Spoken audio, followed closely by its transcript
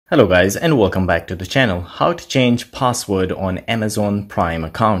Hello guys, and welcome back to the channel. How to change password on Amazon Prime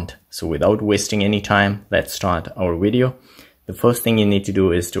account. So without wasting any time, let's start our video. The first thing you need to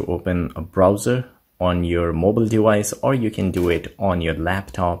do is to open a browser on your mobile device, or you can do it on your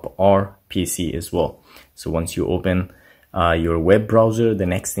laptop or PC as well. So once you open your web browser, the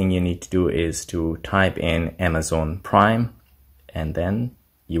next thing you need to do is to type in Amazon Prime, and then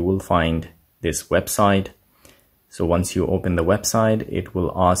you will find this website. So once you open the website, it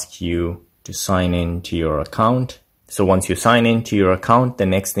will ask you to sign in to your account. So once you sign in to your account, the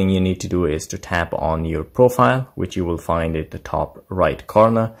next thing you need to do is to tap on your profile, which you will find at the top right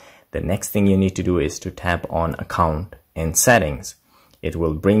corner. The next thing you need to do is to tap on account and settings. It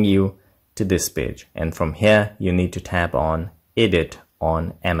will bring you to this page. And from here, you need to tap on edit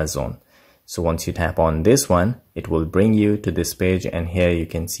on Amazon. So once you tap on this one, it will bring you to this page, and here you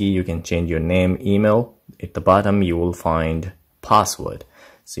can see you can change your name, email. At the bottom, you will find password.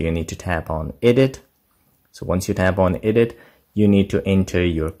 So you need to tap on edit. So once you tap on edit, you need to enter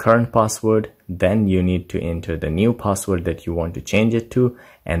your current password. Then you need to enter the new password that you want to change it to,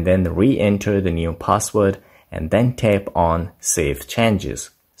 and then re-enter the new password, and then tap on save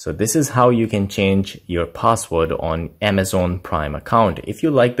changes. So this is how you can change your password on Amazon Prime account. If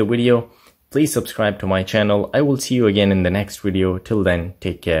you like the video, please subscribe to my channel. I will see you again in the next video. Till then,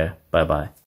 take care. Bye bye.